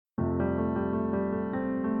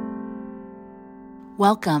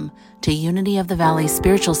Welcome to Unity of the Valley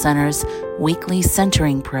Spiritual Center's weekly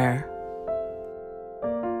centering prayer.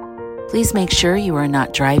 Please make sure you are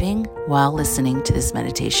not driving while listening to this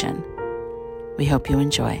meditation. We hope you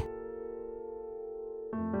enjoy.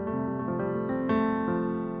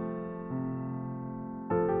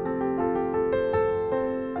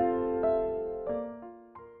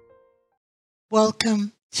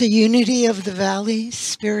 Welcome to Unity of the Valley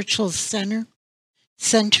Spiritual Center,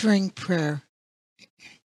 Centering Prayer.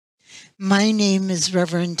 My name is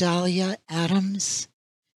Reverend Dahlia Adams,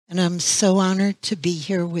 and I'm so honored to be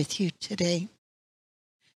here with you today.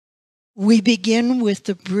 We begin with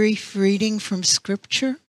a brief reading from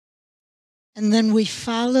Scripture, and then we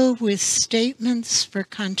follow with statements for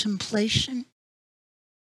contemplation.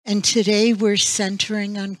 And today we're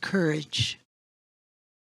centering on courage.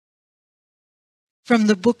 From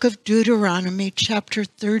the book of Deuteronomy, chapter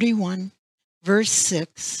 31, verse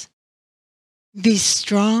 6, "Be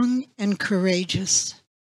strong and courageous,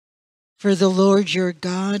 for the Lord your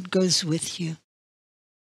God goes with you."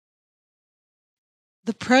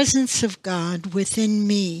 The presence of God within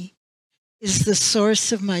me is the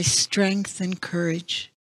source of my strength and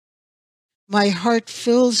courage. My heart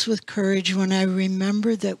fills with courage when I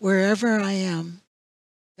remember that wherever I am,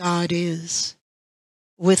 God is.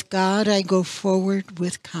 With God, I go forward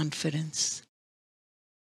with confidence.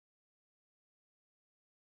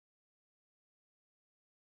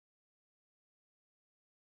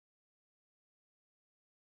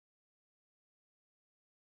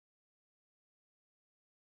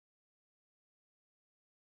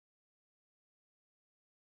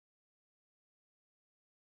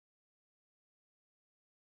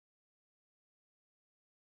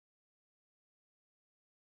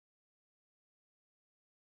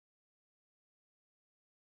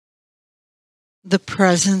 The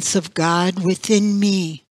presence of God within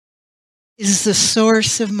me is the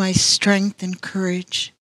source of my strength and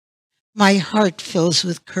courage. My heart fills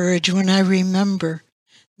with courage when I remember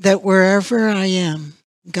that wherever I am,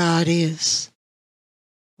 God is.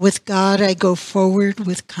 With God, I go forward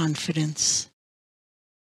with confidence.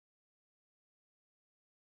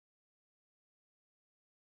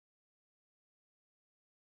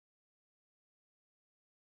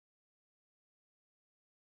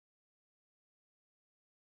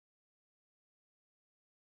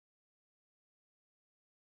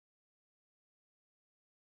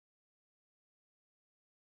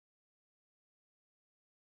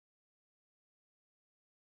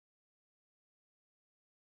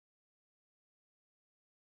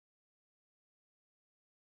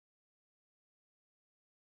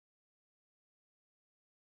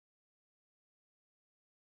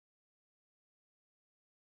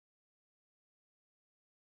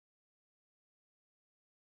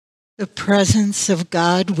 The presence of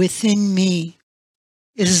God within me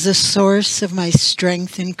is the source of my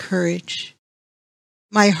strength and courage.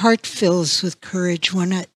 My heart fills with courage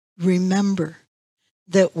when I remember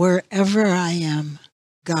that wherever I am,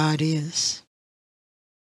 God is.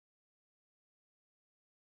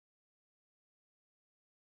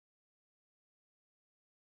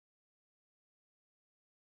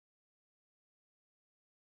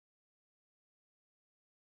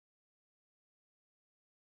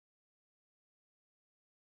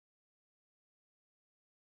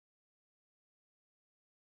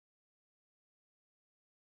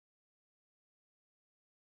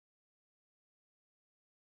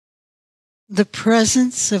 The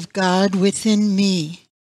presence of God within me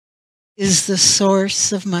is the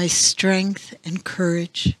source of my strength and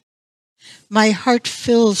courage. My heart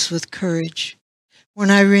fills with courage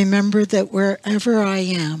when I remember that wherever I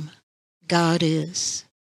am, God is.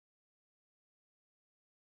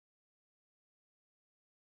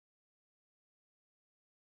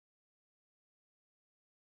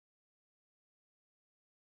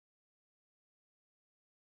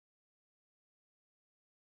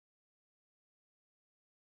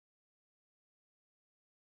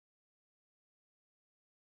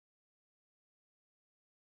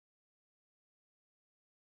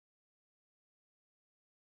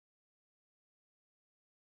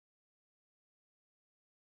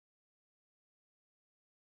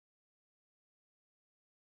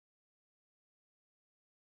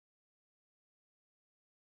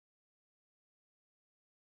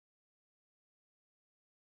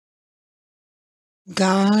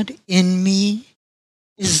 God in me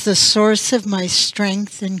is the source of my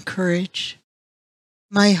strength and courage.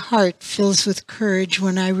 My heart fills with courage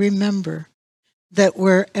when I remember that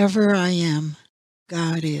wherever I am,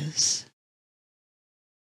 God is.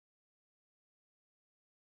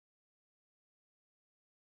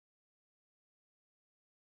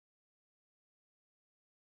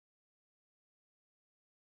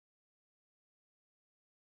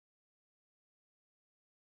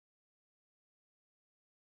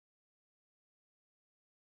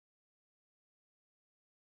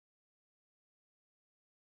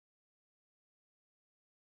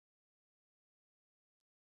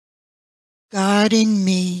 God in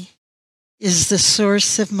me is the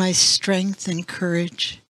source of my strength and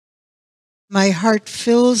courage. My heart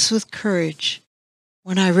fills with courage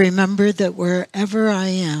when I remember that wherever I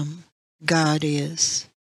am, God is.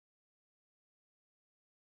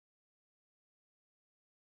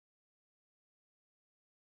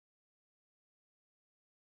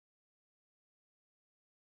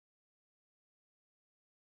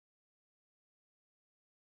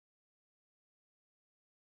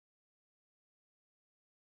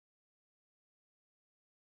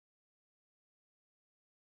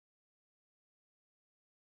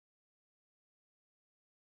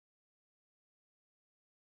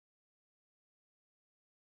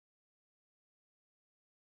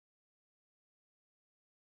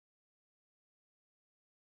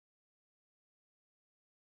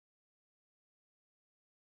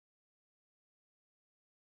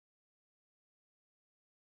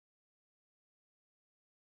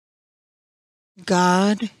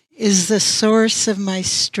 God is the source of my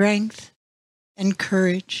strength and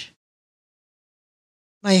courage.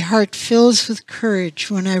 My heart fills with courage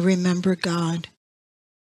when I remember God.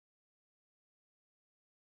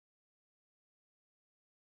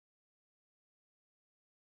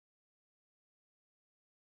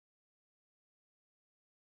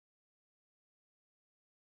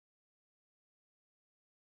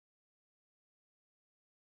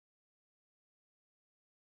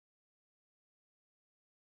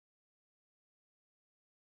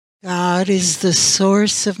 God is the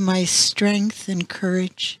source of my strength and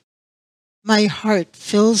courage. My heart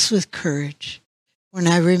fills with courage when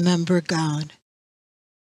I remember God.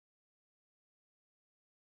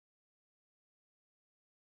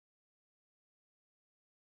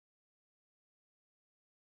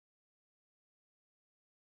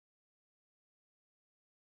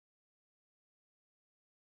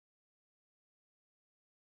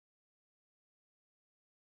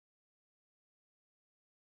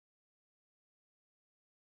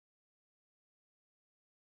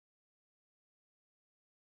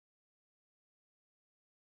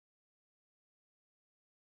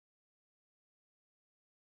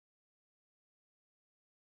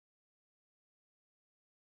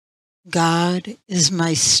 God is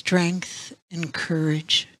my strength and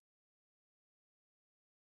courage.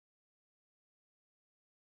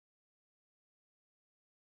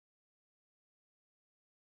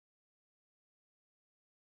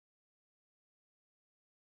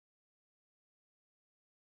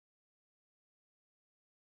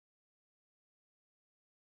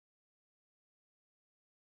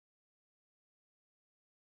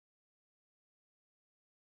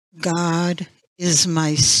 God is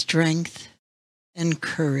my strength and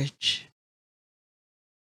courage.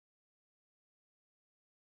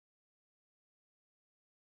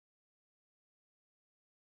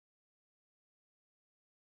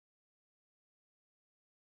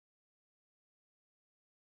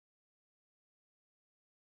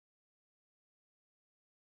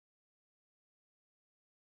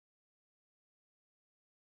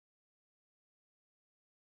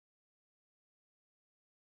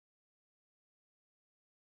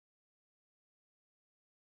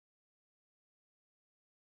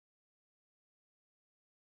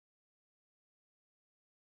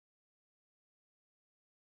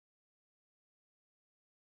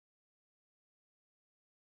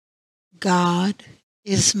 God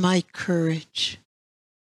is my courage.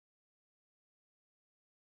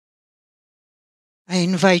 I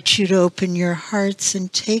invite you to open your hearts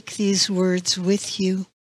and take these words with you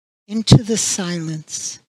into the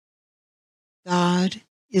silence. God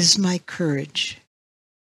is my courage.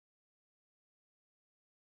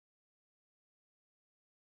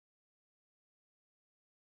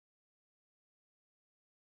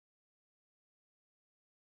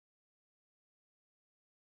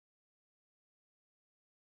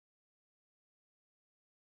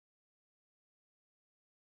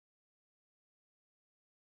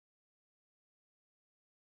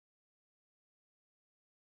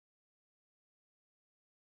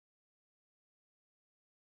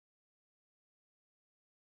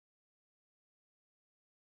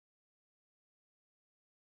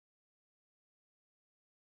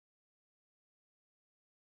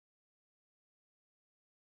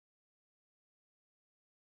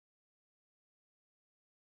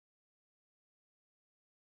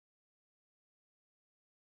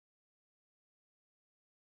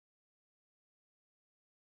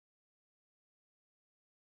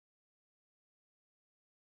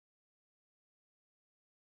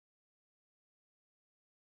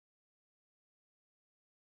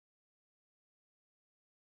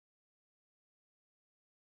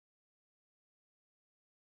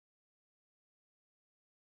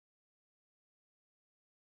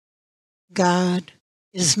 God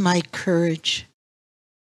is my courage.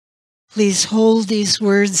 Please hold these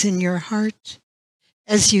words in your heart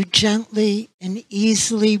as you gently and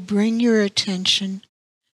easily bring your attention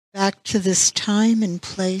back to this time and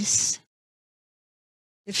place.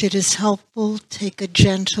 If it is helpful, take a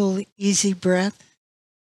gentle, easy breath.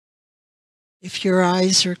 If your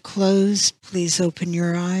eyes are closed, please open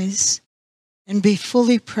your eyes and be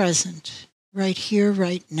fully present right here,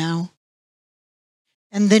 right now.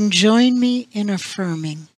 And then join me in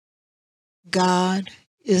affirming, God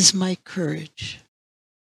is my courage.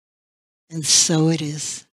 And so it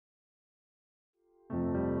is.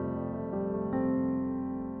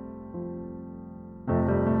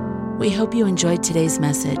 We hope you enjoyed today's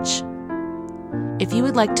message. If you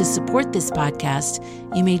would like to support this podcast,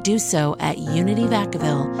 you may do so at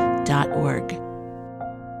unityvacaville.org.